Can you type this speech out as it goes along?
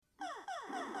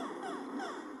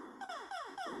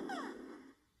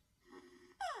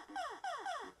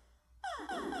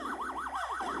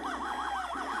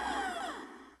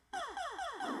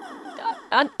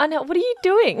Ángel, what are you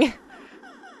doing?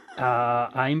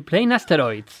 I'm playing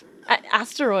asteroids.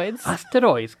 Asteroids?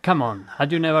 Asteroids, come on.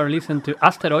 Had you never listened to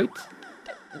asteroids?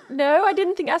 No, I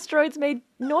didn't think asteroids made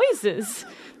noises.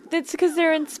 It's because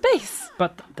they're in space.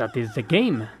 But that is the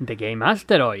game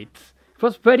Asteroids. It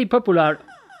was very popular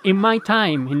in my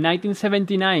time, in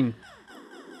 1979.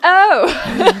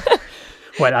 Oh!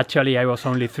 Well, actually, I was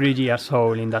only 3 years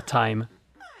old in that time.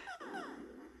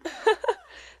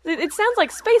 It sounds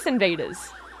like Space Invaders.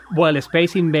 Well,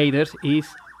 Space Invaders is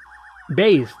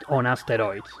based on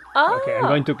asteroids. Ah. Okay, I'm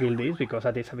going to kill this because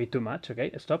that is a bit too much.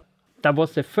 Okay, stop. That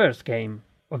was the first game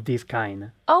of this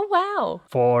kind. Oh, wow.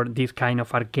 For this kind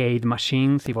of arcade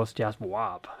machines, it was just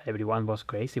wow. Everyone was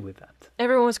crazy with that.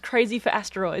 Everyone was crazy for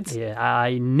asteroids. Yeah,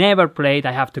 I never played,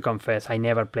 I have to confess, I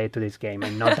never played to this game.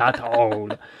 I'm not that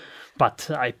old.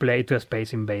 But I played to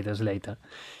Space Invaders later.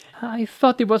 I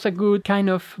thought it was a good kind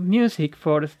of music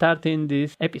for starting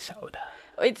this episode.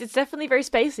 It's definitely very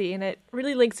spacey, and it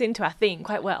really links into our theme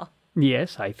quite well.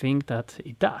 Yes, I think that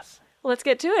it does. Well, let's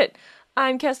get to it.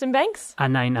 I'm Kirsten Banks.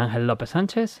 And I'm Ángel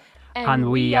López-Sánchez. And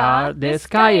we are the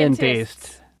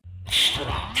Skyentists.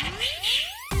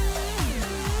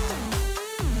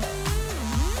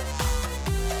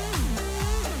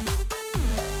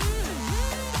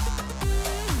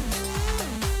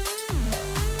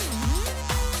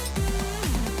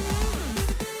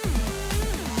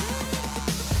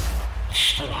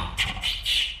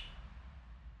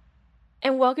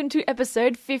 And welcome to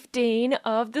episode 15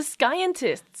 of the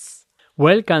Skyentists.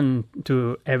 Welcome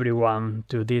to everyone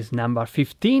to this number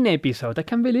 15 episode. I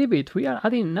can't believe it. We are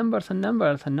adding numbers and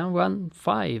now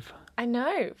 5. I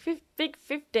know. Big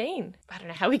 15. I don't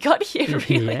know how we got here,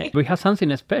 really. Yeah. We have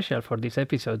something special for this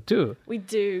episode too. We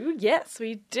do. Yes,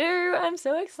 we do. I'm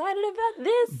so excited about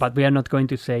this. But we are not going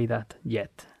to say that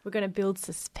yet. We're going to build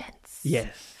suspense.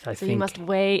 Yes, I think. So you must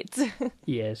wait.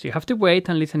 Yes, you have to wait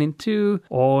and listen to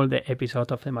all the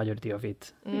episodes of the majority of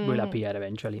it. It will appear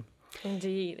eventually.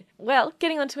 Indeed. Well,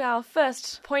 getting on to our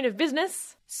first point of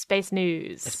business, space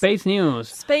news. Space news.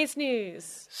 Space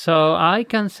news. So I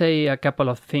can say a couple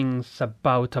of things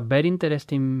about a very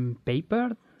interesting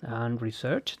paper and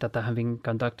research that have been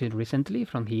conducted recently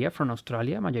from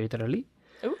Australia, majoritarily.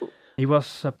 Ooh. It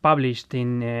was published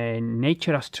in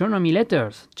Nature Astronomy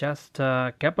Letters just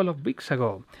a couple of weeks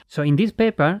ago. So in this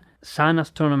paper, some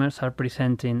astronomers are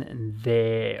presenting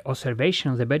the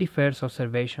observations, the very first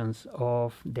observations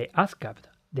of the ASKAP,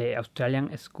 the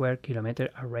Australian Square Kilometre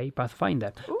Array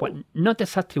Pathfinder. Ooh. Well, not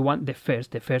exactly the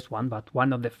first one, but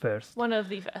one of the first. One of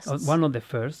the first. One of the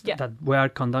first that were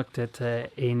conducted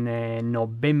in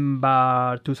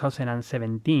November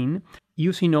 2017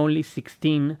 using only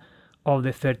 16 of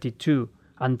the 32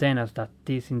 antennas that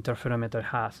this interferometer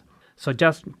has. So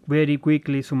just very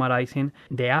quickly summarizing,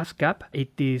 the ASKAP,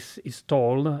 it is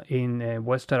installed in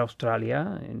Western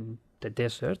Australia, in the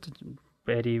desert,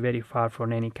 very, very far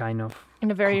from any kind of... In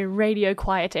a very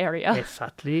radio-quiet area.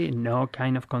 Exactly, no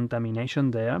kind of contamination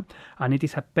there. And it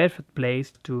is a perfect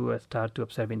place to start to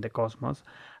observing the cosmos.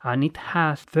 And it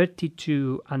has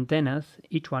 32 antennas,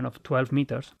 each one of 12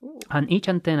 meters. Ooh. And each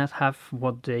antenna have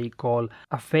what they call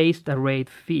a phased array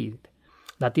feed.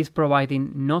 That is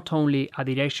providing not only a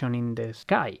direction in the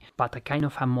sky, but a kind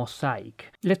of a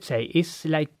mosaic. Let's say it's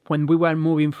like when we were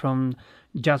moving from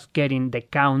just getting the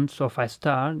counts of a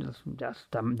star, just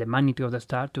the magnitude of the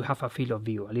star, to have a field of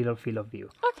view, a little field of view.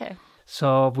 Okay.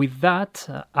 So with that,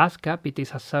 ASKAP, it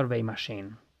is a survey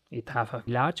machine. It has a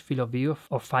large field of view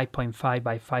of 5.5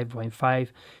 by 5.5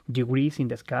 degrees in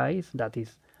the skies.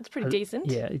 That's pretty decent.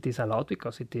 Yeah, it is a lot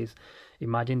because it is,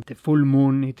 imagine the full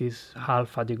moon, it is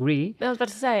half a degree. I was about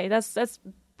to say, that's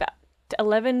about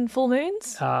 11 full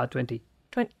moons? 20.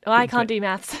 I can't do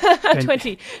maths.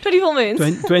 20 full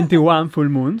moons. 21 full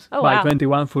moons. Oh, by wow.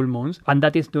 21 full moons. And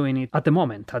that is doing it at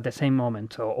the same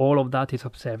moment. So all of that is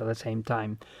observed at the same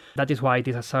time. That is why it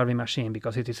is a survey machine,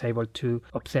 because it is able to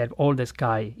observe all the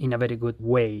sky in a very good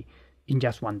way in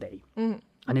just one day. And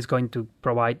it's going to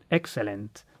provide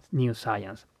excellent new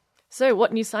science. So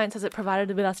what new science has it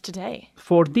provided with us today?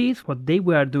 For this, what they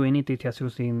were doing, it is just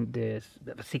using the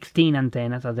 16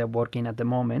 antennas that they're working at the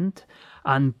moment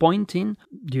and pointing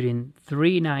during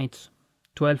 3 nights,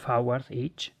 12 hours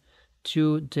each,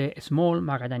 to the Small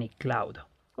Magellanic Cloud.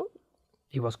 Ooh.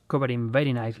 It was covering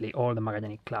very nicely all the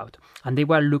Magellanic Cloud. And they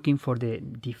were looking for the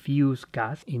diffuse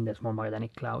gas in the Small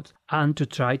Magellanic Clouds and to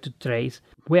try to trace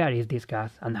where is this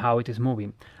gas and how it is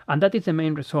moving. And that is the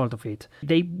main result of it.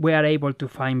 They were able to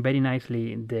find very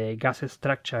nicely the gas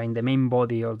structure in the main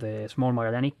body of the Small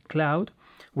Magellanic Cloud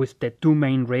with the 2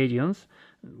 main regions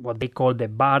what they call the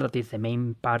bar, that is the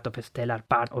main part of a stellar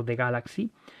part of the galaxy,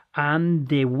 and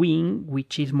the wing,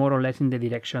 which is more or less in the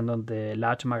direction of the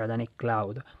Large Magellanic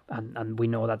Cloud. And we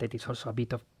know that it is also a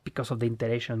bit of because of the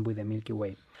interaction with the Milky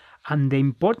Way. And the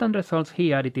important results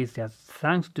here, it is that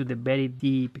thanks to the very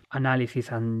deep analysis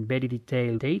and very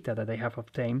detailed data that they have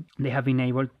obtained, they have been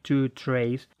able to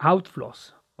trace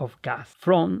outflows of gas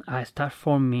from a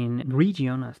star-forming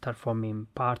region, a star-forming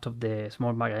part of the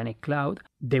Small Magellanic Cloud.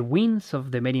 The winds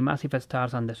of the very massive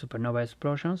stars and the supernova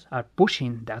explosions are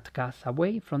pushing that gas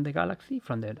away from the galaxy,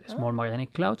 from the Small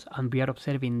Magellanic Clouds, and we are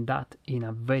observing that in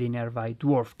a very nearby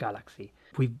dwarf galaxy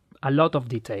with a lot of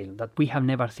detail that we have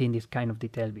never seen this kind of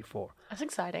detail before. That's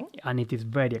exciting. And it is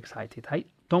very exciting. I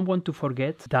don't want to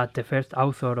forget that the first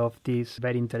author of this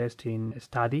very interesting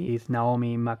study is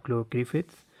Naomi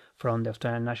McClure-Griffiths from the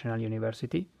Australian National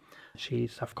University.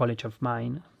 She's a colleague of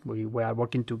mine. We were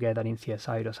working together in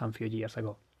CSIRO some few years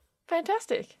ago.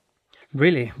 Fantastic.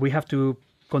 Really, we have to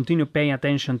continue paying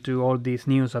attention to all this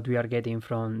news that we are getting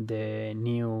from the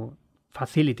new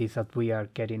facilities that we are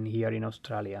getting here in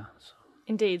Australia. So,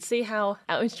 indeed, see how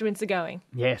our instruments are going.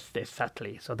 yes,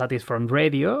 exactly. So that is from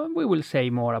radio. We will say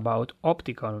more about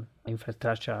optical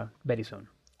infrastructure very soon.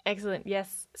 Excellent,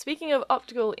 yes. Speaking of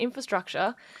optical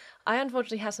infrastructure, I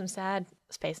unfortunately have some sad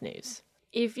space news.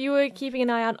 If you were keeping an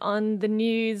eye out on the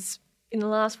news in the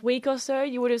last week or so,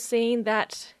 you would have seen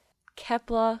that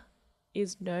Kepler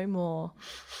is no more.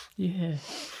 Yeah.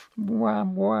 Wah,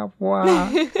 wah, wah.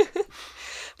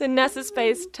 The NASA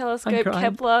Space Telescope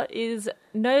Kepler it's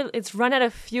run out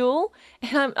of fuel.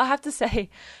 And I have to say,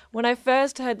 when I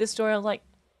first heard this story, I was like,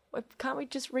 well, can't we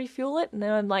just refuel it? And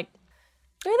then I'm like,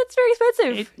 no, that's very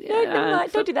expensive.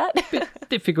 Don't do that.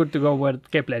 Difficult to go where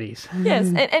Kepler is.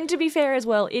 Yes, and to be fair as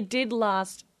well, it did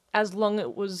last as long as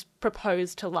it was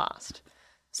proposed to last.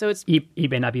 So it's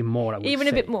even a bit more, I would even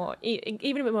say. a bit more,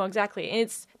 even a bit more, exactly. And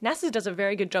NASA does a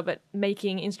very good job at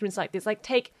making instruments like this. Like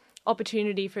take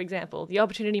Opportunity, for example. The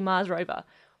Opportunity Mars rover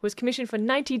was commissioned for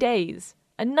 90 days,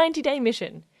 a 90-day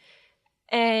mission.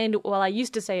 And while I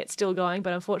used to say it's still going,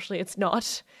 but unfortunately it's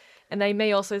not. And they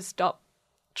may also stop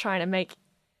trying to make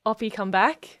Oppie come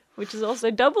back, which is also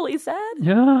doubly sad.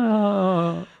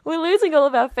 Yeah. We're losing all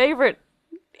of our favourite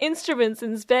instruments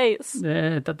in space.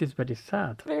 Yeah, that is very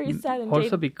sad. Very sad indeed.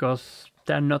 Also because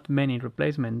there are not many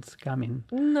replacements coming.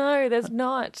 No, there's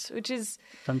not, which is...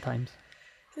 Sometimes.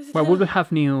 Well, we will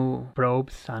have new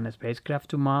probes and spacecraft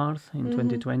to Mars in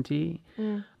 2020.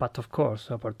 But of course,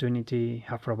 Opportunity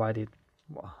have provided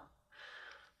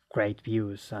great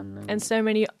views. And so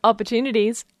many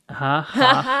opportunities.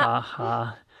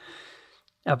 About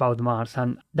Mars.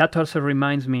 And that also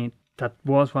reminds me, that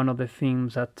was one of the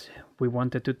things that we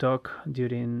wanted to talk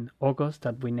during August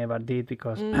that we never did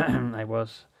because I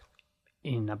was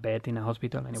in a bed in a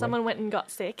hospital. Anyway. Someone went and got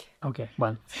sick. Okay,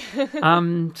 well.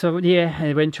 So yeah,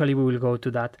 eventually we will go to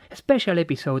that special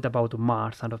episode about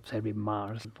Mars and observing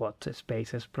Mars, what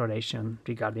space exploration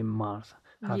regarding Mars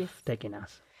have taken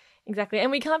us. Exactly. And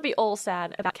we can't be all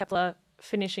sad about Kepler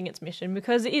finishing its mission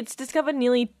because it's discovered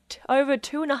nearly over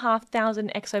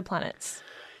 2,500 exoplanets.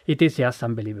 It is just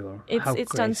unbelievable.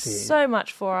 It's done so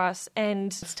much for us, and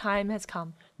its time has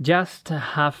come. Just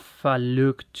have a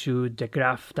look to the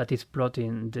graph that is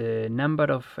plotting the number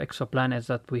of exoplanets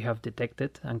that we have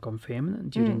detected and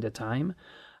confirmed during the time.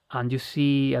 And you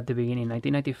see at the beginning,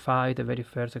 1995, the very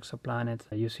first exoplanets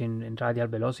using radial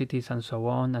velocities and so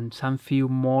on, and some few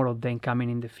more of them coming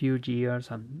in the few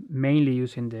years, and mainly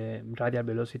using the radial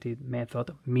velocity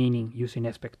method, meaning using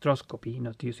a spectroscopy,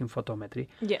 not using photometry.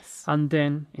 Yes. And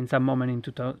then, in some moment in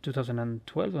 2012,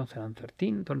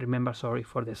 2013, don't remember, sorry,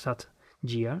 for the exact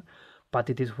year, but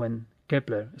it is when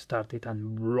Kepler started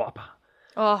and whop.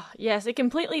 Oh, yes, it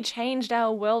completely changed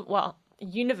our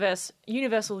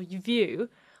universal view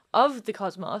of the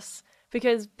cosmos,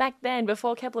 because back then,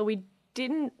 before Kepler, we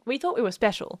thought we were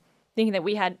special, thinking that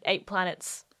we had 8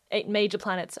 major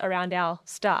planets around our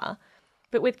star.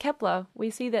 But with Kepler, we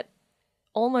see that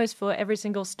almost for every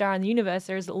single star in the universe,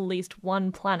 there is at least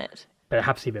one planet.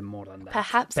 Perhaps even more than that.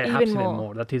 Perhaps even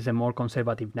more. That is the more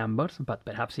conservative numbers, but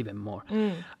perhaps even more.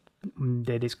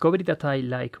 The discovery that I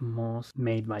like most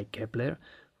made by Kepler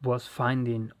was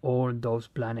finding all those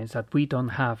planets that we don't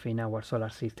have in our solar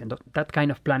system. That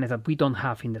kind of planets that we don't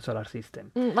have in the solar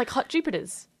system. Like hot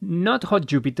Jupiters? Not hot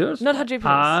Jupiters. Not hot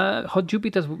Jupiters. Hot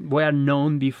Jupiters were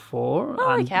known before.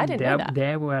 Oh, okay, I didn't know that.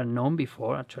 They were known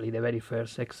before. Actually, the very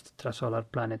first extrasolar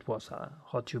planet was a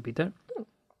hot Jupiter.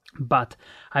 But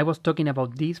I was talking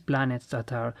about these planets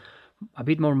that are a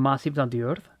bit more massive than the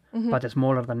Earth, but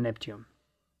smaller than Neptune,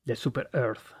 the super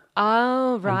Earth.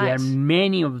 Oh, right. And there are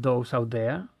many of those out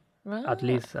there, at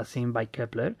least as seen by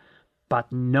Kepler,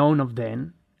 but none of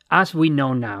them, as we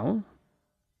know now,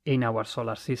 in our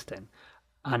solar system.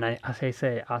 And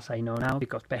as I know now,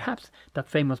 because perhaps that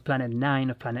famous planet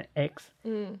 9 or planet X,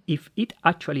 if it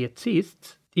actually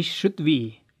exists, it should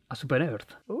be a super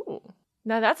Earth. Ooh.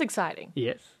 Now that's exciting.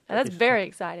 Yes. Now that's very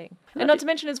exciting. And not to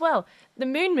mention as well, the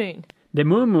moon. The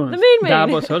moon. The moon. That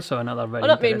was also another very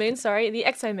not moon, sorry, the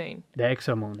exomoon. The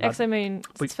exomoon. Exomoon,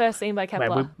 it's first seen by Kepler.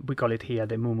 Well, we call it here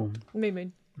the moon.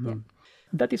 Moon. Yeah.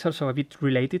 That is also a bit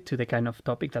related to the kind of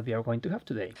topic that we are going to have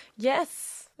today.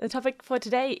 Yes. The topic for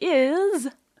today is...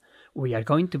 We are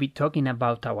going to be talking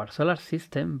about our solar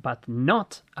system, but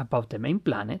not about the main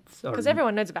planets. Because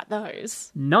everyone knows about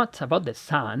those. Not about the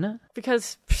sun.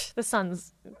 Because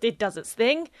it does its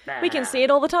thing. We can see it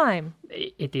all the time.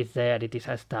 It is there, it is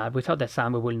a star. Without the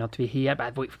sun, we will not be here,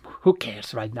 but who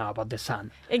cares right now about the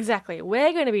sun? Exactly.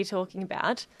 We're going to be talking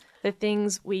about the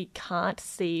things we can't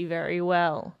see very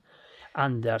well.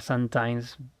 And they're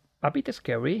sometimes a bit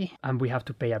scary, and we have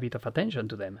to pay a bit of attention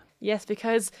to them. Yes,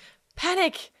 because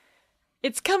panic!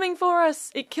 It's coming for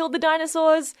us! It killed the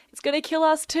dinosaurs! It's going to kill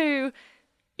us too!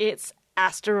 It's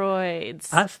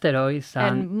asteroids. Asteroids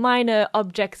and minor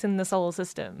objects in the solar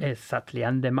system. Exactly,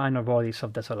 and the minor bodies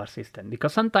of the solar system.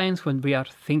 Because sometimes when we are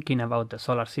thinking about the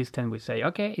solar system, we say,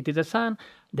 okay, it is the sun,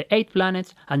 the 8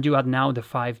 planets, and you add now the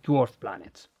 5 dwarf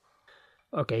planets.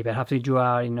 Okay, perhaps if you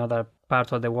are in other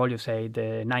parts of the world, you say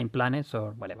the 9 planets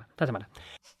or whatever. Doesn't matter.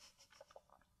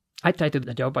 I tried to do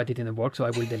the job, but it didn't work, so I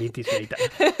will delete this later.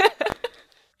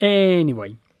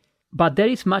 Anyway, but there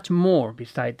is much more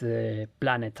besides the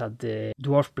planets and the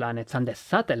dwarf planets and the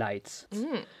satellites.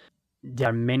 There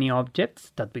are many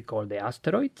objects that we call the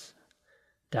asteroids.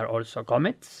 There are also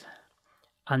comets,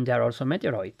 and there are also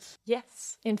meteoroids.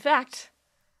 Yes. In fact,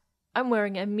 I'm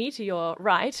wearing a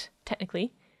meteorite,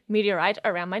 technically, meteorite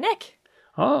around my neck.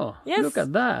 Oh, yes. Look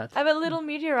at that. I have a little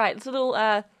meteorite. It's a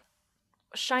little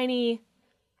shiny...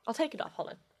 I'll take it off, hold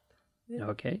on.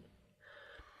 Okay.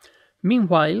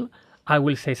 Meanwhile, I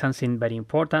will say something very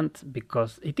important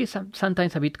because it is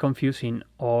sometimes a bit confusing,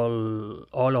 all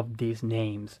of these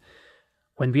names.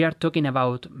 When we are talking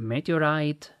about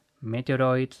meteorite,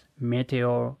 meteoroids,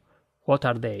 meteor, what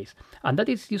are these? And that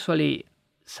is usually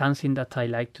something that I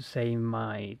like to say in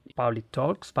my public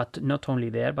talks, but not only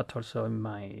there, but also in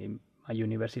my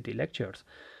university lectures,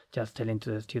 just telling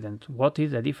to the students what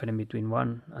is the difference between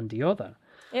one and the other.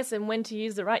 Yes, and when to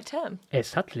use the right term.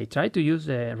 Exactly. Try to use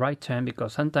the right term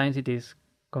because sometimes it is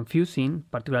confusing,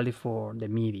 particularly for the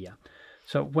media.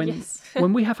 So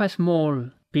when we have a small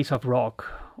piece of rock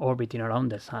orbiting around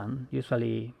the sun,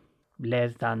 usually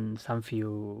less than some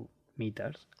few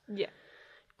meters,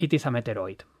 it is a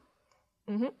meteoroid.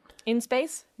 Mm-hmm. In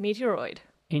space, meteoroid.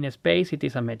 In space, it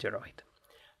is a meteoroid.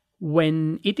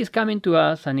 When it is coming to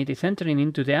us and it is entering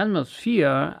into the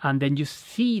atmosphere, and then you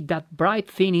see that bright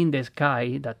thing in the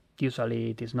sky, that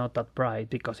usually it is not that bright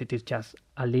because it is just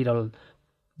a little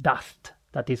dust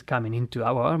that is coming into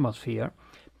our atmosphere,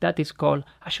 that is called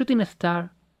a shooting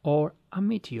star or a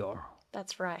meteor.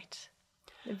 That's right.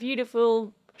 The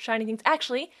beautiful, shiny things.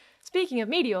 Actually, speaking of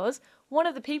meteors, one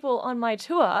of the people on my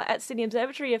tour at Sydney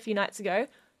Observatory a few nights ago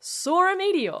saw a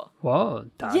meteor.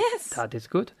 Whoa, that is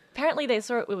good. Apparently they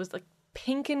saw it was like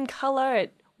pink in colour,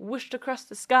 it whooshed across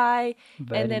the sky,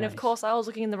 and then of course I was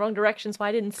looking in the wrong direction so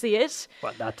I didn't see it.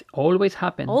 Well, that always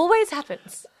happens. Always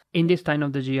happens. In this time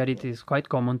of the year it is quite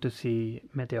common to see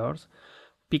meteors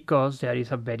because there is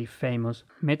a very famous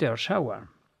meteor shower,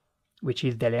 which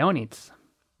is the Leonids,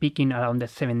 peaking around the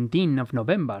 17th of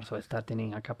November, so starting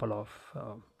in a couple of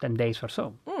 10 days or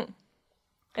so.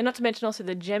 And not to mention also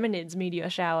the Geminids meteor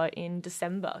shower in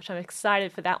December, which I'm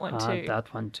excited for that one too.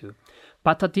 That one too.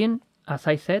 But at the end, as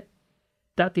I said,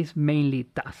 that is mainly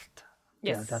dust.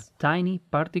 Yes. There are tiny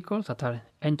particles that are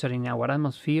entering our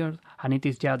atmosphere, and it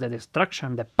is just the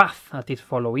destruction, the path that is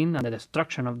following, and the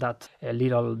destruction of that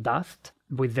little dust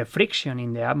with the friction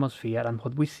in the atmosphere. And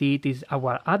what we see it is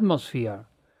our atmosphere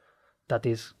that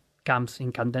comes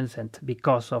incandescent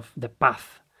because of the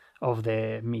path of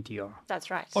the meteor.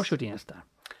 That's right. Or shooting star.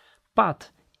 But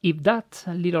if that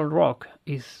little rock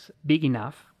is big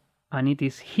enough and it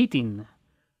is hitting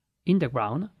in the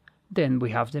ground, then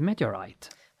we have the meteorite.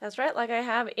 That's right, like I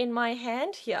have in my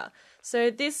hand here. So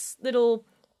this little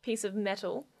piece of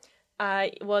metal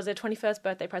was a 21st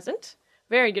birthday present.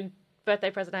 Very good birthday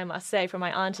present, I must say, from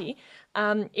my auntie.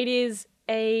 It is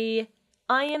a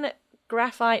iron,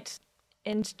 graphite,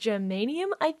 and germanium,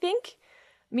 I think,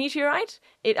 meteorite.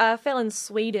 It fell in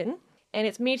Sweden. And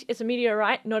it's a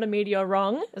meteorite, not a meteor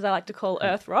wrong, as I like to call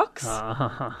Earth rocks.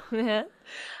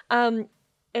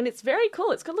 And it's very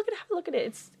cool. It's good. Have a look at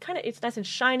it. It's nice and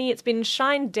shiny. It's been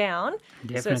shined down.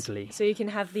 Definitely. So you can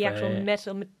have the actual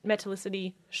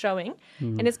metallicity showing.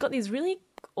 And it's got these really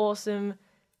awesome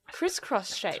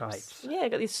crisscross shapes. Stripes. Yeah,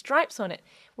 got these stripes on it,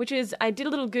 which is, I did a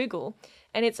little Google,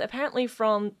 and it's apparently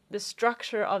from the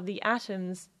structure of the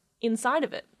atoms inside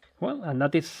of it. Well, and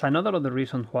that is another of the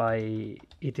reasons why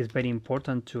it is very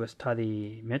important to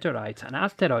study meteorites and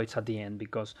asteroids at the end,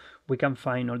 because we can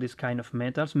find all these kind of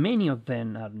metals. Many of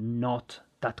them are not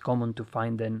that common to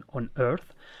find them on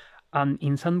Earth. And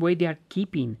in some way, they are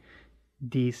keeping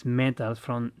these metals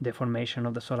from the formation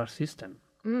of the solar system,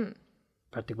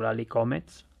 particularly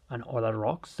comets and other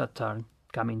rocks that are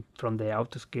coming from the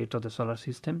outskirts of the solar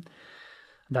system.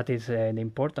 That is the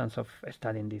importance of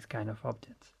studying these kind of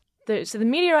objects. So the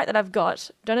meteorite that I've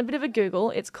got, done a bit of a Google,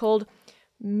 it's called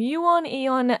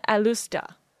muon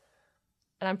alusta.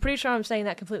 And I'm pretty sure I'm saying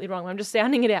that completely wrong. I'm just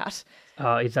sounding it out.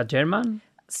 Is that German?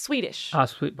 Swedish.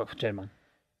 German.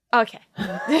 Okay.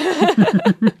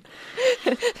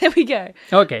 There we go.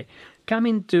 Okay.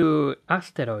 Coming to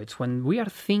asteroids, when we are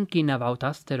thinking about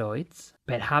asteroids,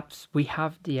 perhaps we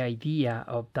have the idea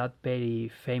of that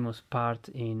very famous part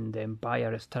in the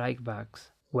Empire Strikes Back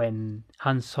when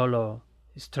Han Solo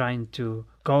is trying to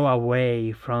go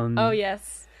away from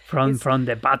from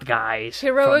the bad guys,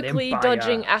 heroically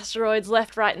dodging asteroids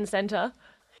left, right, and center.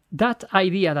 That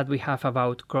idea that we have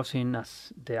about crossing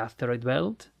the asteroid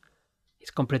belt is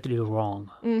completely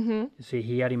wrong. Mm-hmm. You see,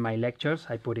 here in my lectures,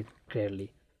 I put it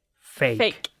clearly: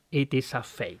 fake. It is a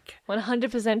fake.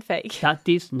 100% fake. That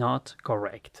is not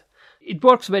correct. It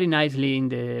works very nicely in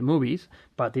the movies,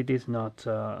 but it is not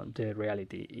the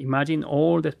reality. Imagine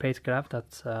all the spacecraft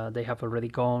that they have already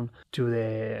gone to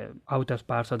the outer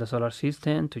parts of the solar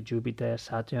system, to Jupiter,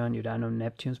 Saturn, Uranus,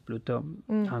 Neptune, Pluto,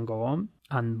 and go on.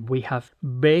 And we have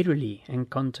barely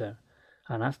encountered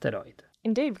an asteroid.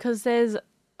 Indeed, because there's,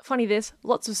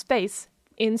 lots of space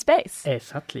in space.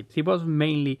 Exactly. It was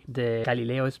mainly the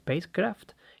Galileo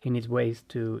spacecraft in its ways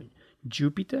to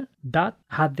Jupiter that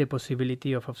had the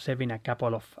possibility of observing a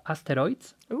couple of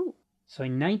asteroids. Ooh. So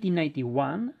in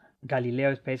 1991,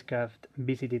 Galileo spacecraft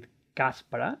visited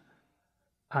Caspara,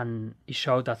 and it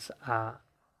showed us a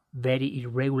very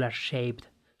irregular shaped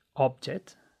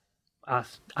object,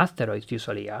 as asteroids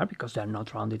usually are, because they are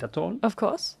not rounded at all. Of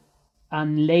course.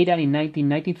 And later in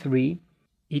 1993,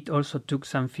 it also took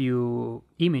some few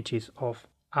images of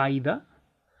Ida,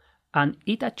 and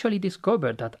it actually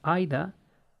discovered that Ida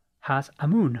has a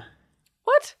moon.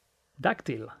 What?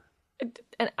 Dactyl.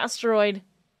 An asteroid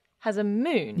has a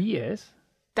moon? Yes.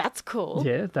 That's cool.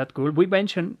 Yes, that's cool. We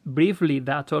mentioned briefly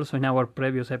that also in our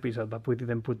previous episode, but we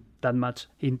didn't put that much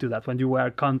into that when you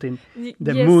were counting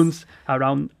the moons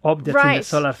around objects in the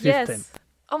solar system. Yes.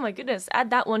 Oh my goodness, add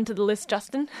that one to the list,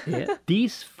 Justin. Yeah.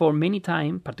 These, for many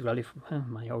times, particularly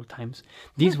my old times,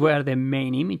 these were the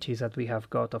main images that we have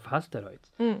got of asteroids.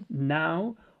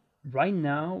 Right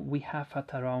now, we have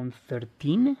at around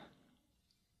 13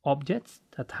 objects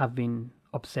that have been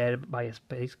observed by a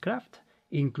spacecraft,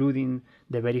 including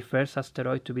the very first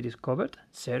asteroid to be discovered,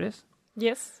 Ceres.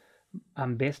 Yes.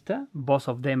 And Vesta, both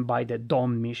of them by the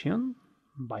Dawn mission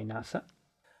by NASA.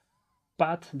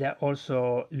 But there are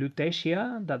also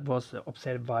Lutetia, that was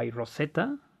observed by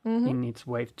Rosetta in its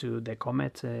way to the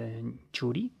comet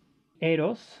Chury.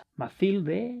 Eros,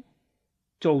 Mathilde,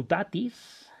 Toutatis,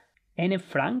 N.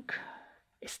 Frank,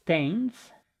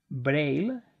 Staines,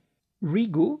 Braille,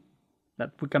 Rigu,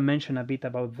 that we can mention a bit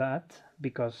about that,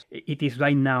 because it is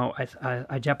right now as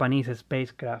a Japanese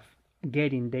spacecraft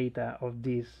getting data of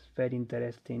this very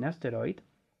interesting asteroid,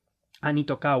 and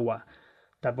Itokawa,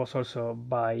 that was also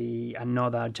by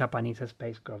another Japanese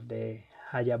spacecraft, the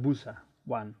Hayabusa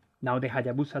 1. Now the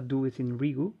Hayabusa 2 is in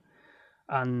Rigu,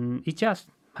 and it just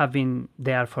have been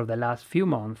there for the last few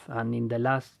months, and in the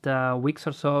last weeks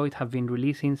or so it have been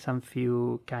releasing some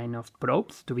few kind of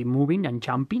probes to be moving and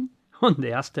jumping on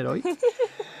the asteroids.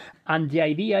 And the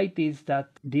idea is that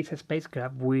this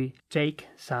spacecraft will take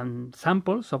some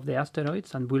samples of the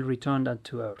asteroids and will return that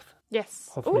to Earth. Yes.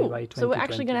 Hopefully by 2020. So we're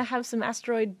actually going to have some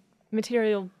asteroid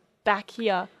material back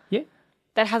here. Yeah.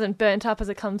 That hasn't burnt up as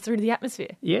it comes through the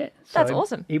atmosphere. Yeah. So that's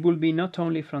awesome. It will be not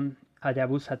only from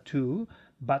Hayabusa 2,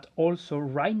 but also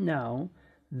right now,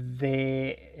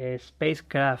 the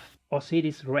spacecraft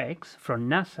OSIRIS-REx from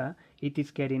NASA, it is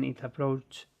getting its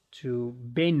approach to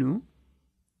Bennu,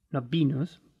 not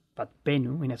Venus, but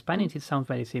Bennu. In Spanish, it sounds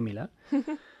very similar.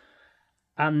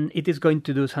 And it is going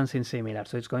to do something similar.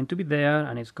 So it's going to be there,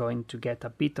 and it's going to get a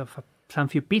bit of some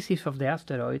few pieces of the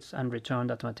asteroids and return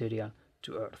that material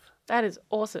to Earth. That is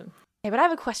awesome. Okay, but I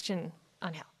have a question,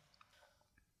 Ángel.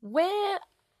 Where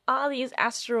are these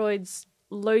asteroids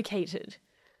located?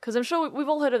 Because I'm sure we've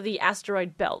all heard of the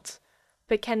asteroid belt,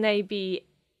 but can they be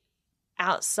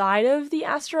outside of the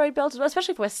asteroid belt as well?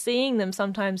 Especially if we're seeing them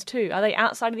sometimes too. Are they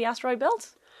outside of the asteroid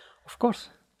belt? Of course.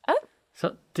 Oh.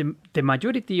 So the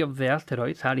majority of the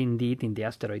asteroids are indeed in the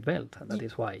asteroid belt. That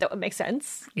is why That would make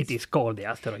sense. it is called the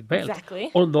asteroid belt.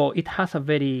 Exactly. Although it has a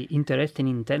very interesting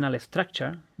internal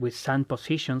structure with some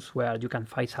positions where you can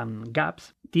find some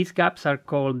gaps. These gaps are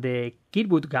called the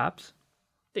Kirkwood gaps.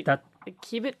 The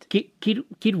Kidwood?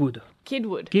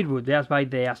 Kirkwood, that's by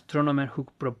the astronomer who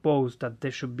proposed that there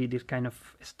should be this kind of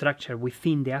structure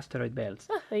within the asteroid belts.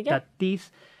 There you go. That these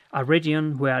are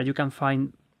region where you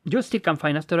still can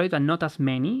find asteroids, and not as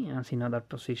many as in other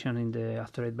positions in the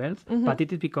asteroid belts, but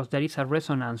it is because there is a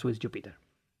resonance with Jupiter.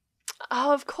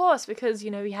 Oh, of course, because,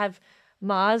 we have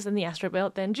Mars and the asteroid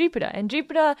belt, then Jupiter. And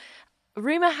Jupiter,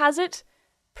 rumor has it,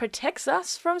 protects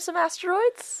us from some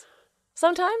asteroids?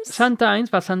 Sometimes,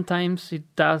 but sometimes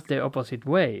it does the opposite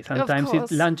way. Sometimes it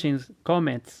launches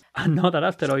comets and other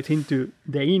asteroids into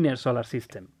the inner solar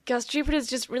system. Because Jupiter's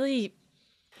just really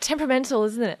temperamental,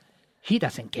 isn't it? He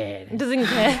doesn't care. He doesn't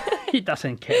care. He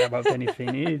doesn't care about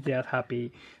anything. He's just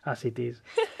happy as it is.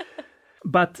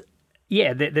 But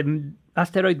yeah, the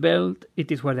asteroid belt,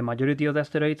 it is where the majority of the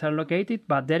asteroids are located,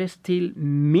 but there is still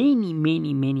many,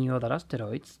 many, many other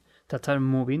asteroids that are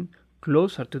moving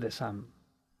closer to the sun.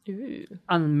 Ooh.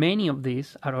 And many of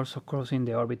these are also crossing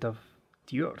the orbit of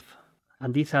the Earth.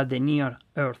 And these are the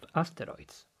near-Earth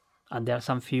asteroids. And there are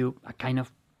some few, a kind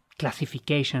of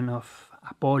classification of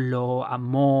Apollo,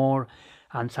 Amor,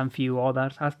 and some few other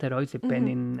asteroids,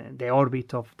 depending the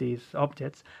orbit of these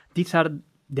objects. These are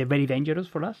very dangerous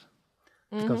for us,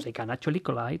 because they can actually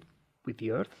collide with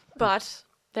the Earth. But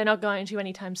they're not going to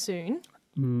anytime soon.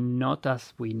 Not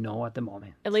as we know at the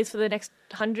moment. At least for the next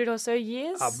 100 or so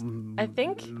years, I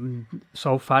think.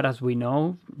 So far as we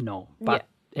know, no. But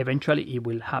eventually it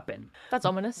will happen. That's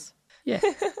ominous. Yeah.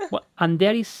 Well, and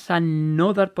there is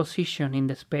another position in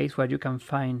the space where you can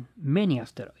find many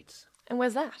asteroids. And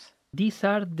where's that? These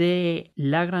are the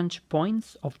Lagrange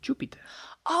points of Jupiter.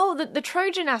 Oh, the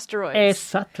Trojan asteroids.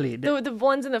 Exactly. The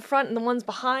ones in the front and the ones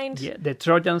behind. Yeah, the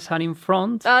Trojans are in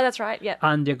front. Oh, that's right, yeah.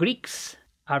 And the Greeks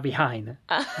are behind.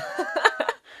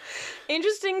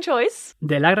 Interesting choice.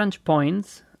 The Lagrange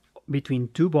points between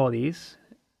two bodies,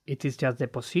 it is just the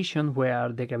position where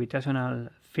the gravitational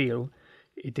field,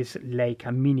 it is like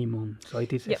a minimum. So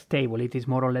it is stable. It is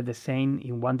more or less the same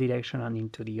in one direction and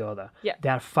into the other. Yeah.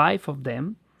 There are 5 of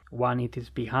them. One it is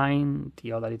behind,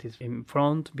 the other it is in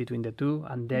front between the two.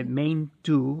 And the main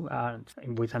 2 are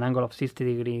with an angle of 60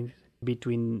 degrees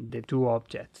between the 2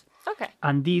 objects. Okay.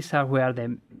 And these are where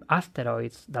the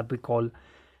asteroids that we call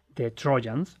the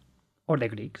Trojans or the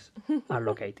Greeks are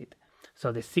located.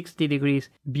 So the 60 degrees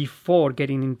before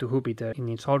getting into Jupiter in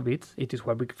its orbits, it is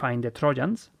where we find the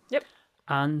Trojans. Yep.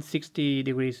 And 60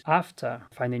 degrees after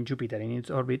finding Jupiter in its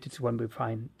orbit, it's when we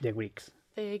find the Greeks.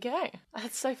 There you go.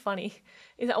 That's so funny.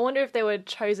 I wonder if they were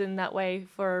chosen that way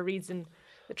for a reason.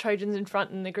 The Trojans in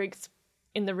front and the Greeks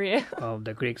in the rear. Oh,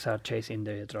 the Greeks are chasing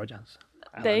the Trojans.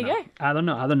 There you go. I don't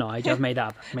know. I just made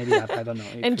up. I don't know.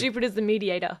 And Jupiter's the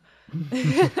mediator.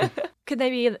 Could they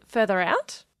be further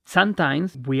out?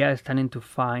 Sometimes we are starting to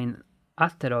find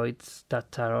asteroids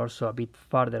that are also a bit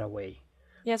farther away.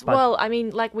 Yes, well, I mean,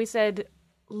 like we said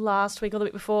last week or the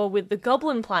week before with the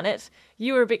Goblin planet,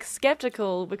 you were a bit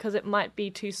skeptical because it might be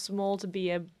too small to be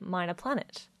a minor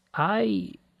planet.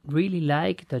 I really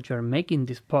like that you're making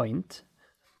this point,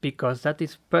 because that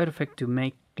is perfect to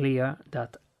make clear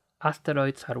that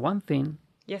asteroids are one thing,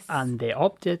 yes, and the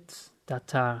objects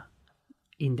that are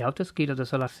in the outskirts of the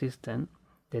solar system,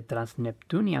 the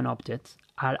trans-neptunian objects,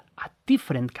 are a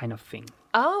different kind of thing.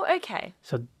 Oh, okay.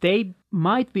 So they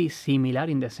might be similar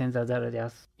in the sense that they're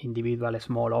just individual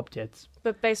small objects.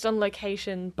 But based on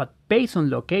location... But based on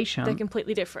location... They're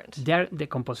completely different. The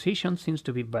composition seems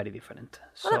to be very different.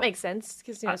 Well, that makes sense,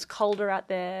 because it's colder out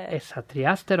there. Exactly.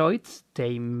 Asteroids,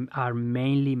 they are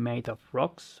mainly made of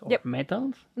rocks or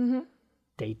metals. Mm-hmm.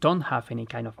 They don't have any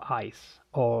kind of ice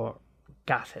or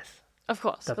gases. Of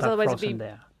course, that because are otherwise frozen it'd be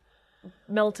there.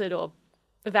 Melted or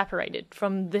evaporated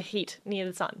from the heat near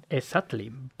the sun.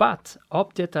 Exactly. But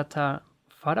objects that are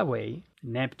far away,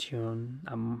 Neptune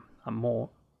and more,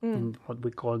 in what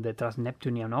we call the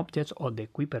trans-neptunian objects or the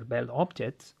Kuiper belt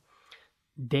objects,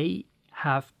 they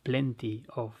have plenty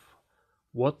of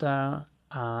water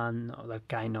and other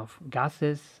kind of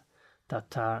gases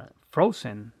that are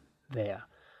frozen there.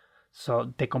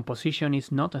 So the composition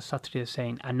is not exactly the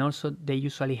same, and also they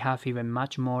usually have even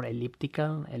much more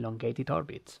elliptical, elongated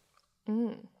orbits.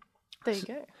 There you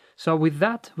go. So with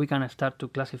that, we can start to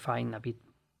classify in a bit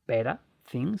better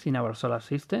things in our solar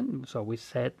system. So we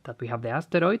said that we have the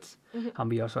asteroids, and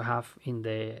we also have in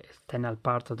the external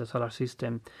part of the solar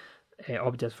system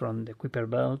objects from the Kuiper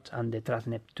belt and the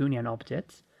trans-neptunian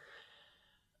objects.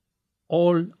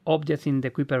 All objects in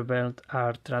the Kuiper belt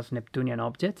are trans-neptunian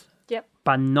objects,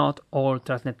 but not all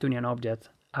trans-neptunian objects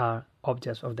are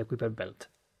objects of the Kuiper belt.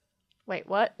 Wait,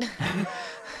 what?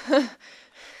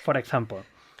 For example,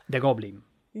 the Goblin.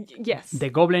 Yes. The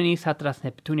Goblin is a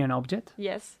trans-Neptunian object.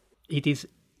 Yes. It is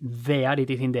there. It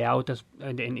is in the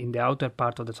outer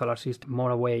part of the solar system,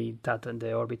 more away than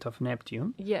the orbit of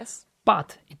Neptune. Yes.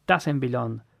 But it doesn't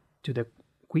belong to the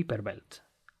Kuiper belt.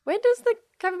 Where does the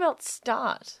Kuiper belt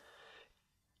start?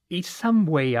 It's some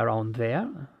way around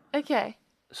there. Okay.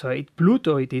 So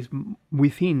Pluto, it is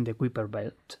within the Kuiper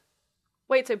belt.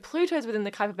 Wait, so Pluto's within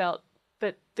the Kuiper belt,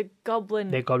 but the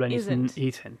Goblin isn't.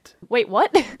 Isn't. Wait,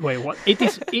 what? Wait, what? It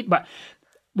is. But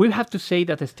we have to say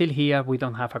that still here we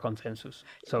don't have a consensus.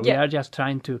 So we are just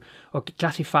trying to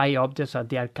classify objects as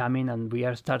they are coming, and we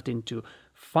are starting to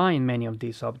find many of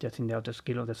these objects in the outer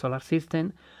scale of the solar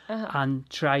system and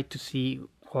try to see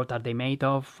what are they made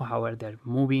of, how are they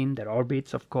moving, their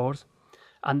orbits, of course.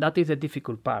 And that is a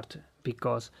difficult part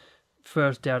because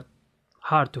first they are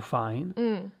hard to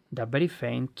find. They're very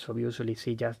faint, so we usually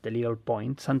see just the little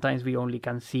point. Sometimes we only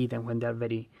can see them when they're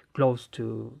very close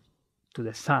to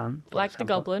the sun. Like example,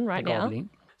 the Goblin right now.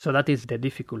 So that is the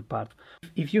difficult part.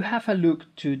 If you have a look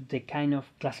to the kind of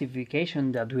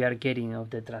classification that we are getting of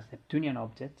the trans-Neptunian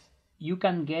objects, you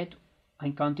can get,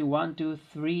 I'm counting 1, 2,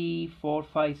 3, 4,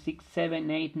 5, 6, 7,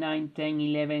 8, 9, 10,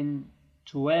 11,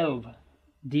 12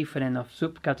 different of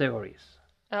subcategories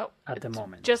at the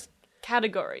moment. Just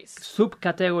categories.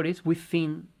 Subcategories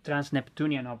within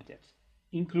trans-Neptunian objects,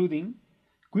 including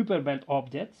Kuiper belt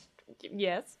objects.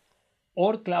 Yes.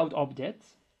 Or cloud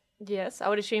objects. Yes, I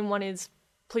would assume one is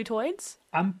Plutoids.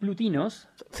 And Plutinos.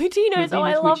 Plutinos, oh,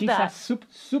 I love that. Which is a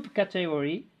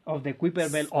subcategory of the Kuiper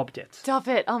belt objects. Stop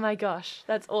it. Oh my gosh,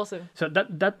 that's awesome. So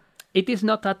that it is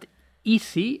not that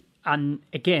easy, and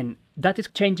again, that is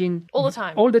changing all the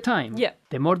time. All the time. Yeah.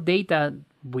 The more data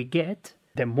we get,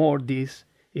 the more this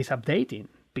is updating,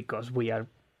 because we are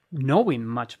knowing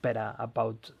much better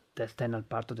about the external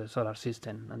part of the solar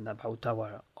system and about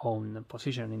our own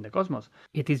position in the cosmos.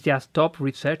 It is just top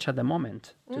research at the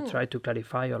moment to try to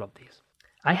clarify all of this.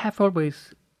 I have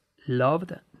always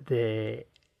loved the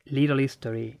little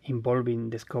history involving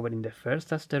discovering the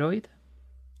first asteroid,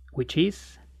 which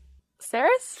is...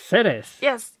 Ceres.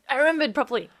 Yes, I remembered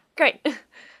properly. Great.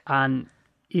 And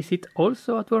is it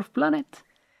also a dwarf planet?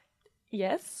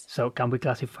 Yes. So can we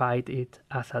classify it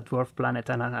as a dwarf planet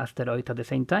and an asteroid at the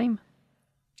same time?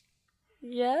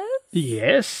 Yes.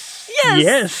 Yes.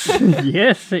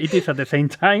 Yes, it is at the same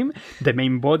time the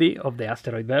main body of the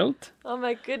asteroid belt. Oh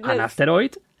my goodness. An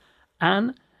asteroid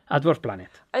and a dwarf planet.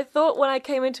 I thought when I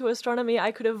came into astronomy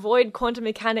I could avoid quantum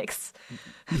mechanics,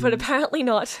 but apparently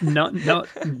not. No,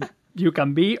 you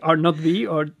can be or not be,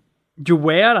 or you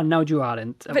were and now you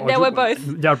aren't. But now we're both.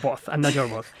 You're both and now you're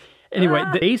both. Anyway,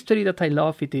 the history that I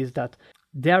love it is that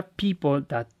there are people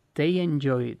that they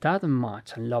enjoy that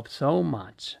much and love so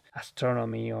much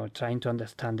astronomy or trying to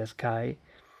understand the sky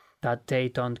that they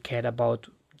don't care about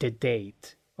the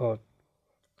date or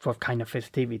what kind of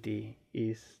festivity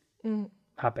is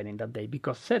happening that day.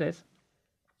 Because Ceres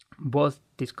was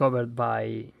discovered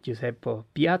by Giuseppe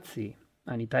Piazzi,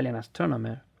 an Italian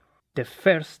astronomer, the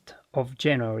 1st of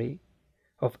January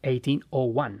of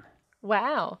 1801.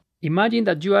 Wow. Imagine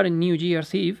that you are in New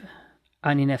Year's Eve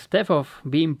and instead of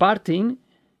being partying,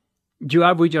 you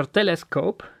are with your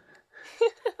telescope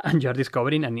and you're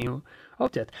discovering a new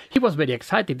object. He was very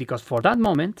excited because in that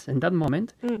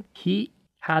moment, he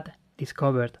had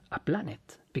discovered a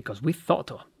planet, because we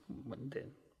thought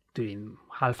during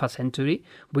half a century,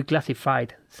 we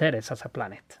classified Ceres as a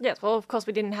planet. Yes, well, of course,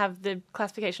 we didn't have the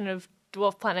classification of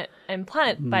dwarf planet and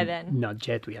planet by then. Not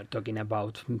yet. We are talking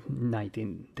about the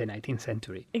 19th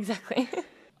century. Exactly.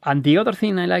 And the other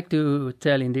thing I like to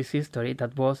tell in this history,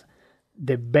 that was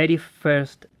the very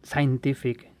first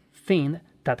scientific thing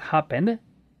that happened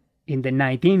in the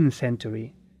 19th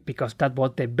century, because that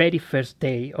was the very first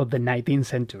day of the 19th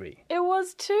century. It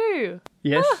was too.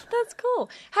 Yes. Oh, that's cool.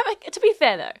 To be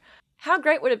fair, though, how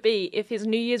great would it be if his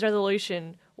New Year's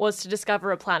resolution was to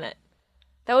discover a planet?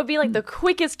 That would be like the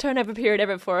quickest turnover period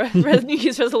ever for a New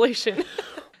Year's resolution.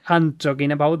 And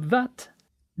talking about that,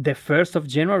 the 1st of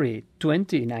January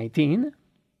 2019,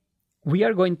 we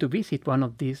are going to visit one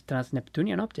of these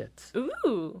trans-Neptunian objects.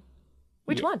 Ooh.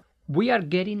 Which one? We are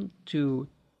getting to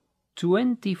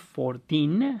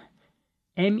 2014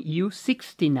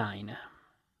 MU69.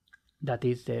 That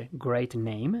is the great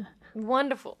name.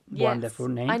 Wonderful. Yes. Wonderful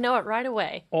name. I know it right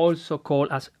away. Also called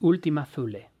as Ultima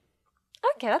Thule.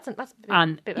 Okay, that's a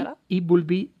bit better. It will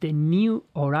be the New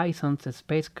Horizons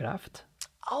spacecraft.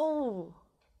 Oh.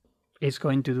 It's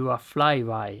going to do a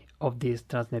flyby of this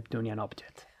trans-neptunian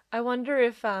object. I wonder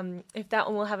if that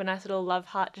one will have a nice little love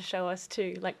heart to show us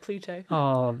too, like Pluto.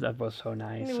 Oh, that was so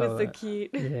nice. It was so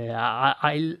cute. Yeah,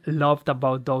 I loved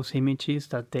about those images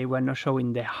that they were not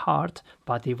showing the heart,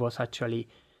 but it was actually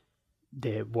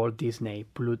the Walt Disney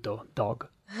Pluto dog.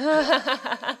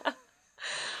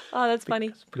 Oh, that's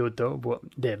funny. Pluto,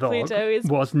 the dog,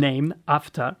 was named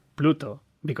after Pluto,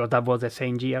 because that was the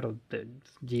same year, or the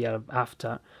year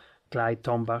after Clyde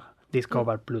Tombaugh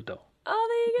discovered Pluto. Oh,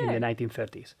 there you go. In the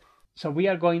 1930s. So we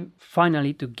are going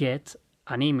finally to get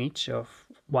an image of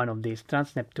one of these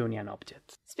trans-Neptunian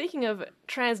objects. Speaking of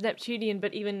trans-Neptunian,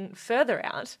 but even further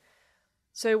out,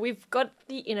 so we've got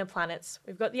the inner planets,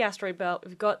 we've got the asteroid belt,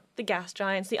 we've got the gas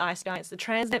giants, the ice giants, the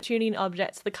trans-Neptunian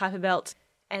objects, the Kuiper belt,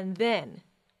 and then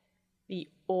the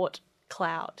Oort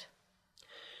cloud.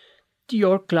 The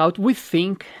Oort cloud, we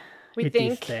think it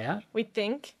is there. We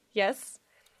think, yes.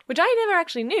 Which I never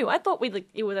actually knew. I thought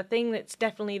it was a thing that's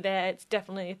definitely there, it's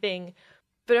definitely a thing.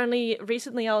 But only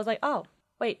recently I was like, oh,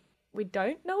 wait, we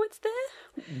don't know it's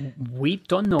there? We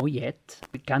don't know yet.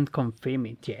 We can't confirm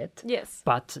it yet. Yes.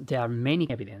 But there are many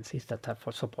evidences that are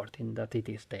for supporting that it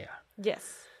is there.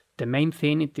 Yes. The main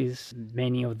thing, it is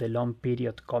many of the long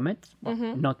period comets.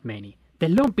 Well, not many. The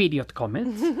long period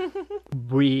comets,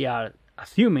 we are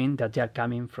assuming that they are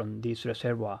coming from this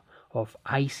reservoir of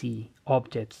icy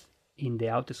objects in the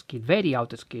outskirts, very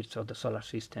outskirts of the solar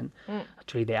system.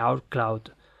 Actually, the Oort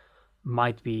cloud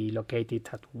might be located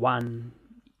at 1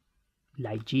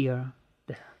 light year,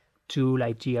 2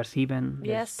 light years even.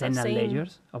 Yes, There's 10 I've seen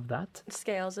layers of that.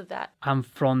 Scales of that. And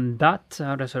from that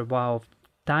reservoir of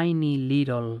tiny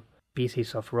little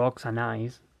pieces of rocks and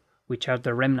ice, which are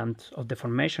the remnants of the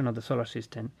formation of the solar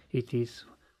system, it is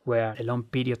where the long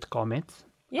period comets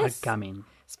are coming.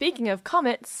 Speaking of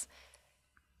comets,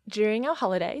 during our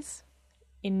holidays,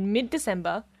 in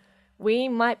mid-December, we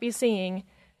might be seeing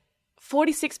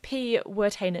 46P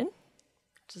Wirtanen,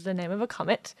 which is the name of a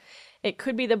comet. It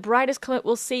could be the brightest comet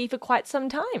we'll see for quite some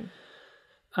time.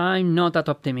 I'm not that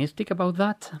optimistic about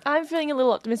that. I'm feeling a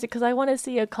little optimistic because I want to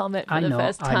see a comet for the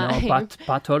first time. I know,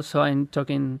 but also I'm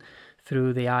talking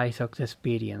through the eyes of the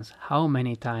experience. How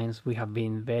many times we have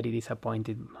been very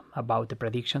disappointed about the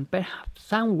prediction. Perhaps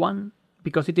someone,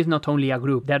 because it is not only a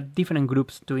group, there are different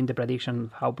groups doing the prediction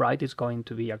of how bright is going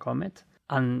to be a comet.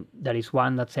 And there is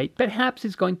one that says, perhaps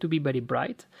it's going to be very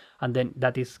bright. And then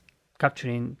that is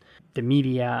capturing the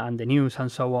media and the news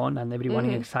and so on, and everyone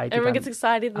is excited. Everyone gets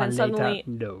excited, and then suddenly...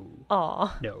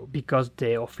 No, because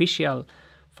the official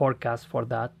forecast for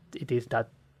that, it is that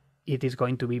it is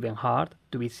going to be even hard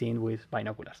to be seen with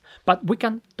binoculars. But we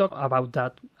can talk about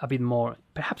that a bit more,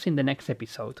 perhaps in the next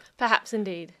episode. Perhaps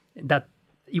indeed. That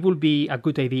it will be a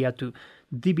good idea to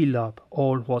develop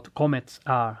all what comets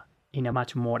are in a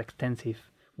much more extensive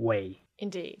way.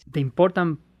 Indeed. The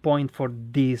important point for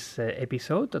this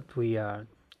episode that we are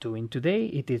doing today,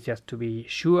 it is just to be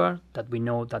sure that we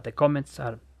know that the comets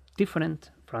are different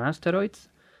from asteroids.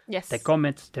 Yes. The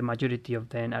comets, the majority of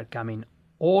them are coming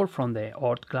all from the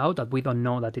Oort cloud, that we don't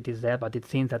know that it is there, but it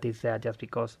seems that it's there just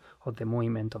because of the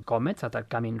movement of comets that are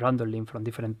coming randomly from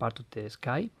different parts of the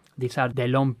sky. These are the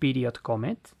long period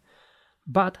comets.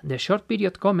 But the short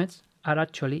period comets are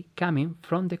actually coming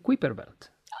from the Kuiper belt.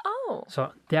 Oh.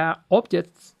 So there are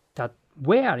objects that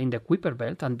were in the Kuiper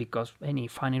belt, and because any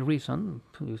funny reason,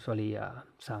 usually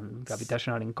some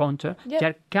gravitational encounter, they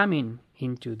are coming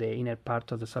into the inner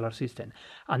part of the solar system.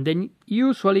 And then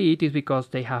usually it is because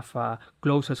they have a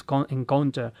closest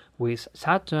encounter with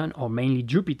Saturn or mainly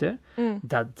Jupiter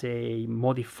that they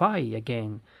modify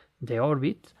again the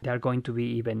orbit. They are going to be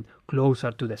even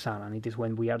closer to the sun, and it is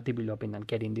when we are developing and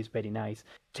getting these very nice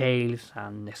tails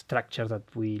and structures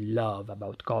that we love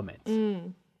about comets.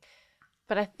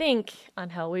 But I think,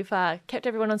 Ángel, we've kept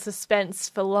everyone on suspense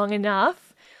for long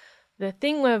enough. The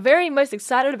thing we're very most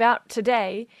excited about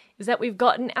today is that we've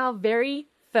gotten our very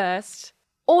first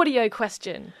audio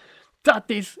question. That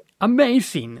is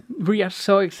amazing. We are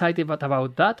so excited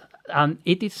about that. And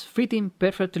it is fitting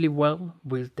perfectly well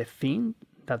with the theme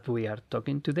that we are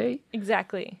talking today.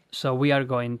 Exactly. So we are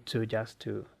going to just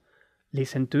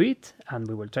listen to it, and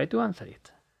we will try to answer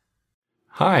it.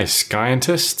 Hi,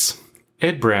 Skyentists.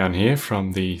 Ed Brown here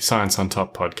from the Science on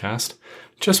Top podcast.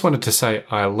 Just wanted to say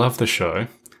I love the show,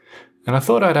 and I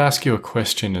thought I'd ask you a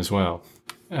question as well,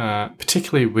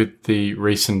 particularly with the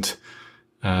recent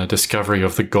discovery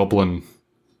of the Goblin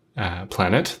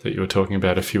planet that you were talking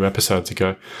about a few episodes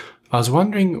ago. I was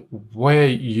wondering where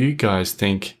you guys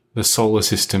think the solar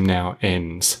system now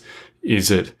ends. Is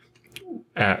it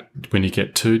at when you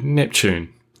get to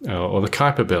Neptune or the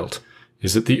Kuiper Belt?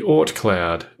 Is it the Oort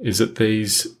cloud? Is it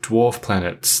these dwarf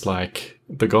planets like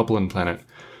the Goblin planet?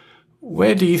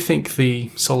 Where do you think the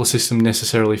solar system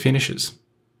necessarily finishes?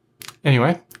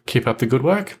 Anyway, keep up the good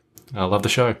work. I love the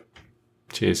show.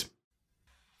 Cheers.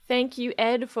 Thank you,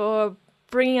 Ed, for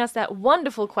bringing us that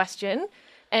wonderful question.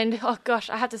 And, oh gosh,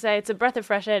 I have to say, it's a breath of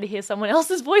fresh air to hear someone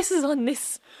else's voices on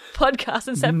this podcast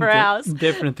except for ours.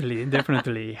 Definitely.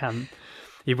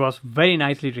 It was very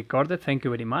nicely recorded. Thank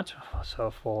you very much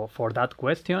for that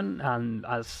question. And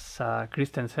as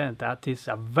Kirsten said, that is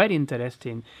a very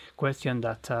interesting question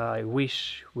that I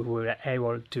wish we were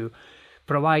able to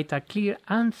provide a clear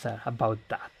answer about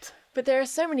that. But there are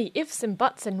so many ifs and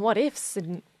buts and what ifs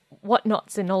and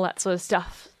whatnots and all that sort of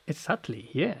stuff. Exactly,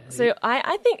 yeah. So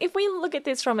I think if we look at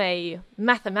this from a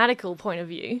mathematical point of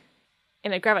view,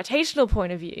 and a gravitational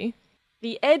point of view,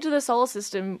 the edge of the solar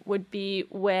system would be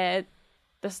where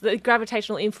the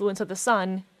gravitational influence of the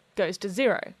sun goes to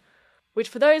zero, which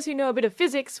for those who know a bit of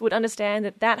physics would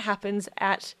understand that happens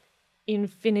at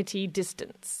infinity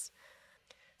distance.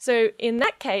 So in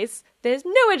that case, there's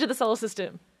no edge of the solar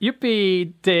system.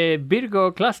 Yippee! The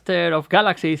Virgo cluster of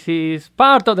galaxies is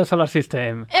part of the solar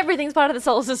system. Everything's part of the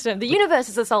solar system. The universe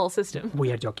is a solar system.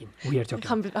 We are joking.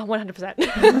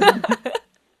 100%.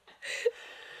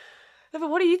 But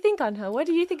what do you think, Ángel? What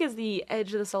do you think is the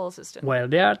edge of the solar system? Well,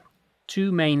 there are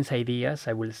two main ideas,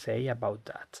 I will say, about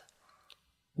that.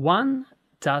 One,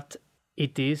 that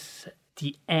it is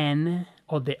the end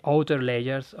of the outer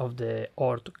layers of the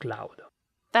Oort cloud.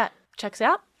 That checks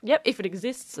out. Yep, if it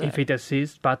exists. If it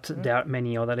exists, but there are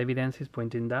many other evidences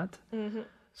pointing that. Mm-hmm.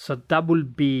 So that will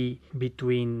be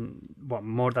between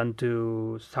more than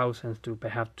 2,000 to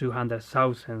perhaps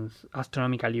 200,000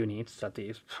 astronomical units. That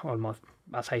is almost,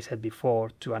 as I said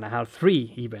before, 2.5,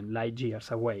 3 even light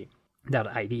years away. There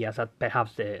are ideas that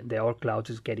perhaps the Oort cloud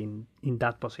is getting in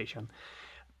that position.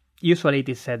 Usually it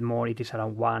is said more, it is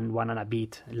around 1 and a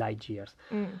bit light years.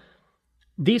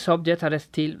 These objects are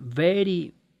still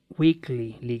very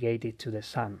weakly ligated to the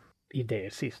sun, if they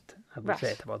exist, as we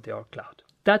said about the Oort cloud.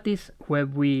 That is where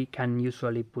we can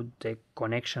usually put the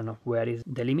connection of where is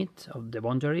the limit of the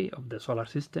boundary of the solar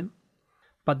system.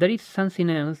 But there is something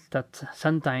else that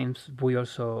sometimes we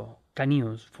also can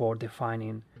use for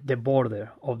defining the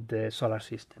border of the solar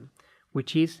system,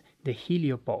 which is the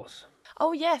heliopause.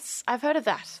 Oh yes, I've heard of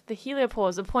that. The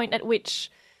heliopause, the point at which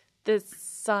the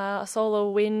solar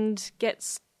wind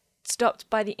gets stopped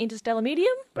by the interstellar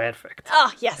medium? Perfect.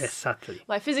 Ah, yes. Exactly.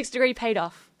 My physics degree paid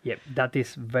off. Yep, that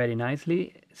is very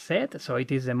nicely said. So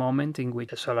it is the moment in which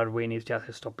the solar wind is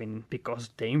just stopping because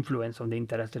the influence of the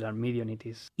interstellar medium it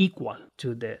is equal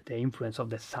to the influence of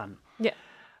the sun. Yeah.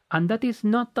 And that is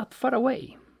not that far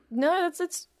away. No,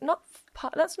 that's not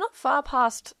far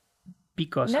past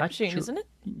because Neptune, isn't it?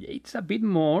 It's a bit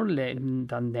more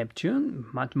than Neptune,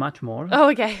 much more. Oh,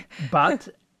 okay. But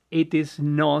it is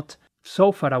not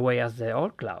so far away as the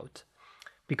Oort cloud,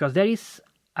 because there is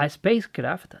a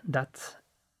spacecraft that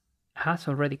has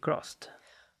already crossed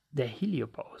the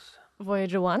heliopause.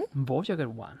 Voyager 1? Voyager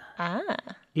 1. Ah.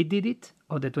 It did it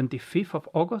on the 25th of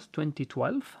August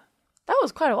 2012. That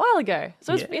was quite a while ago.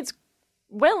 So it's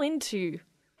well into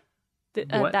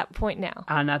that point now.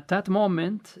 And at that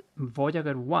moment,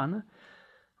 Voyager 1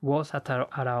 was at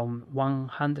around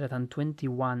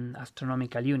 121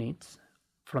 astronomical units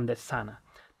from the sun.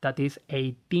 That is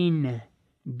 18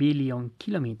 billion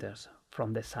kilometers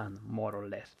from the sun, more or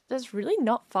less. That's really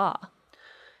not far.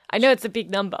 I know it's a big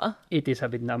number. It is a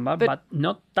big number, but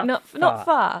not that far. Not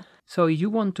far. So if you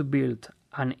want to build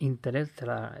an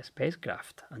interstellar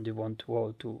spacecraft and you want to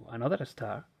go to another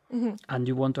star, and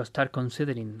you want to start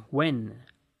considering when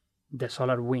the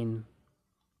solar wind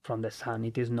from the sun,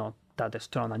 it is not that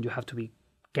strong, and you have to be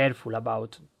careful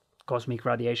about cosmic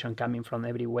radiation coming from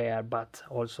everywhere, but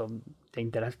also the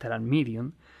interstellar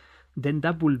medium, then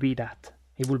that will be that.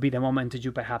 It will be the moment that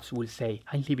you perhaps will say,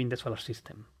 I live in the solar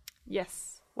system.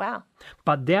 Yes. Wow.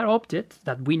 But there are objects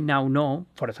that we now know,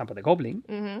 for example, the Goblin,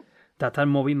 that are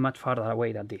moving much farther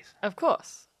away than this. Of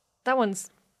course. That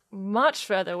one's much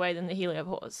further away than the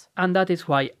heliopause. And that is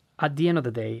why, at the end of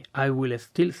the day, I will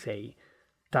still say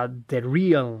that the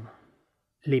real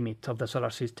limit of the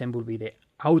solar system will be the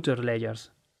outer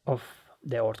layers of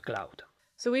the Oort cloud.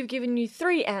 So we've given you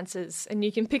 3 answers, and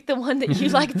you can pick the one that you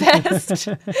like best.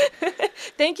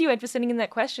 Thank you, Ed, for sending in that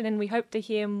question, and we hope to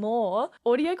hear more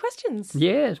audio questions.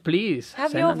 Yes, please.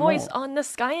 Have your voice on the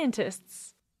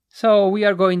Skyentists. So we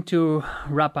are going to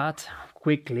wrap up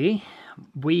quickly,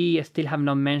 we still have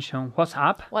not mentioned what's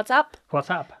up. What's up? What's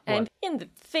up? And in the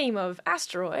theme of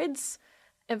asteroids,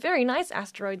 a very nice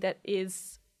asteroid that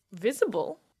is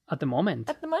visible At the moment.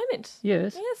 at the moment.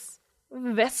 Yes. Yes.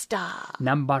 Vesta.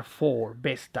 Number 4,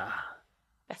 Vesta.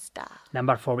 Vesta.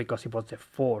 Number 4 because it was the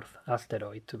 4th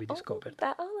asteroid to be discovered.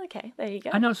 Okay. There you go.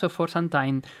 And also for some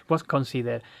time was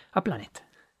considered a planet.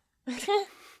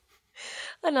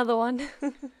 Another one.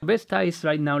 Vesta is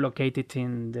right now located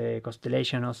in the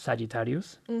constellation of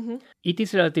Sagittarius. It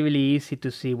is relatively easy to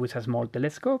see with a small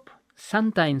telescope,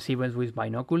 sometimes even with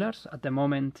binoculars. At the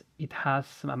moment, it has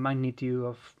a magnitude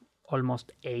of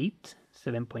almost 8,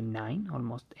 7.9,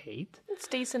 almost 8. It's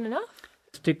decent enough.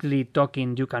 Strictly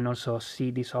talking, you can also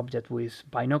see this object with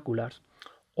binoculars.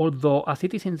 Although, as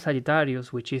it is in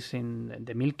Sagittarius, which is in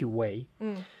the Milky Way,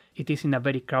 it is in a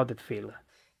very crowded field.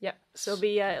 Yep. So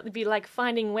it'd be like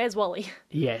finding where's Wally.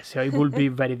 Yes, so it will be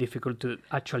very difficult to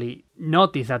actually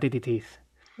notice that it is.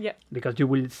 Yep. Because you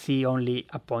will see only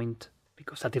a point,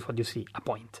 because that is what you see, a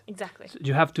point. Exactly. So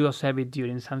you have to observe it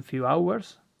during some few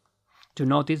hours to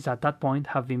notice that point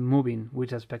have been moving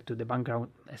with respect to the background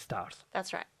stars.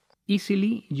 That's right.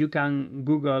 Easily, you can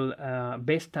Google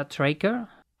Vesta Tracker,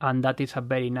 and that is a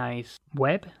very nice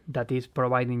web that is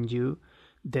providing you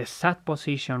the exact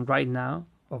position right now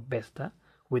of Vesta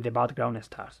with the background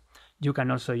stars. You can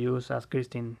also use, as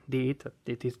Kirsten did,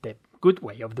 it is the good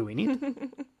way of doing it,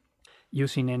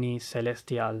 using any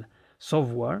celestial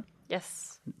software.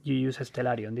 Yes. You use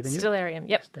Stellarium, didn't you? Stellarium,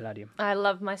 yep. Stellarium. I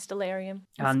love my Stellarium.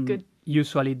 It's And good.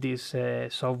 usually this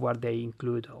software, they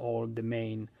include all the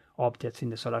main objects in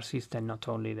the solar system, not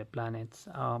only the planets,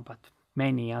 but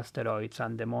many asteroids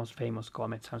and the most famous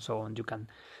comets and so on. You can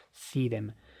see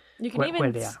them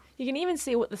where they are. You can even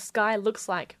see what the sky looks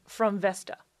like from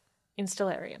Vesta in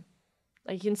Stellarium.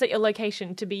 Like you can set your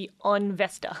location to be on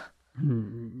Vesta.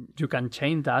 You can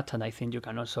change that, and I think you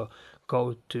can also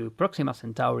go to Proxima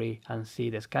Centauri and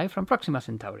see the sky from Proxima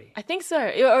Centauri. I think so,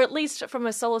 or at least from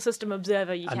a solar system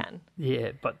observer you can.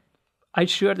 Yeah, but I'm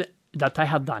sure that I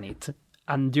have done it.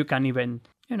 And you can even,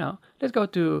 let's go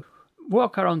to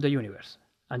walk around the universe.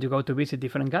 And you go to visit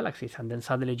different galaxies, and then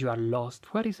suddenly you are lost.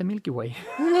 Where is the Milky Way?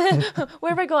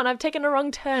 Where have I gone? I've taken a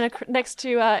wrong turn next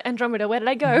to Andromeda. Where did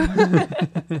I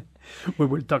go? We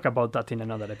will talk about that in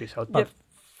another episode. But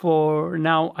for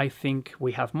now, I think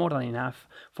we have more than enough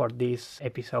for this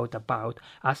episode about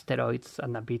asteroids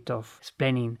and a bit of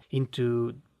explaining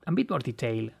into a bit more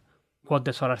detail what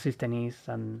the solar system is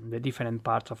and the different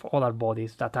parts of other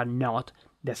bodies that are not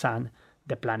the sun,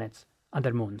 the planets, and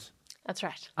their moons. That's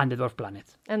right. And the dwarf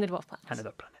planets. And the dwarf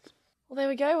planets. Well, there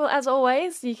we go. Well, as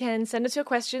always, you can send us your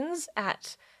questions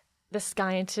at the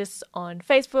Skyentists on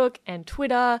Facebook and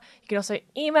Twitter. You can also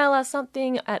email us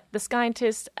something at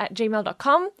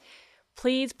thescientists@gmail.com.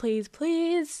 Please, please,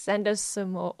 please send us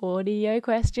some more audio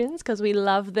questions because we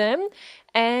love them.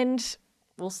 And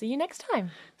we'll see you next time.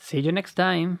 See you next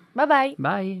time. Bye-bye.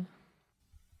 Bye.